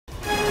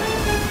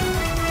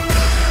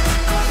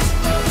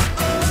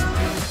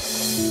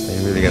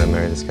gonna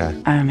marry this guy?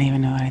 I don't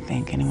even know what I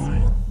think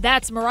anymore.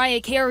 That's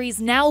Mariah Carey's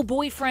now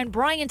boyfriend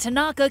Bryan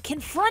Tanaka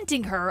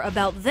confronting her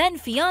about then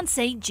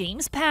fiance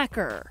James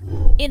Packer.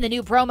 In the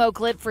new promo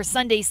clip for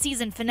Sunday's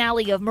season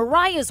finale of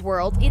Mariah's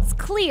World, it's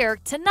clear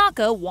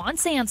Tanaka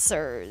wants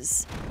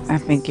answers. I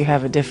think you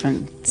have a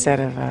different set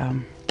of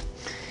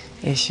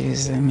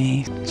issues than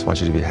me. I just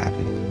want you to be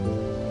happy.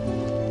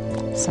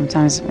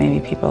 Sometimes maybe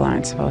people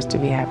aren't supposed to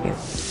be happy.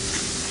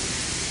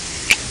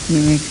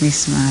 You make me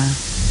smile.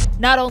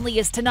 Not only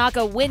is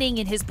Tanaka winning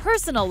in his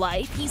personal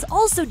life, he's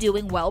also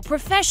doing well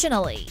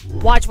professionally.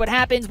 Watch what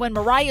happens when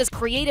Mariah's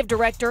creative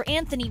director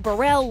Anthony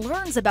Burrell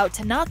learns about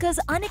Tanaka's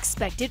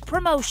unexpected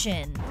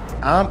promotion.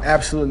 I'm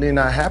absolutely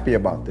not happy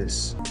about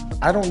this.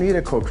 I don't need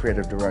a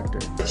co-creative director.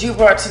 But you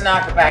brought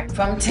Tanaka back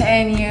from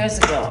 10 years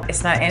ago.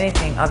 It's not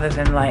anything other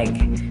than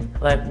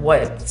like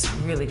what's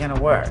really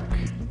gonna work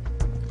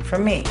for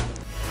me.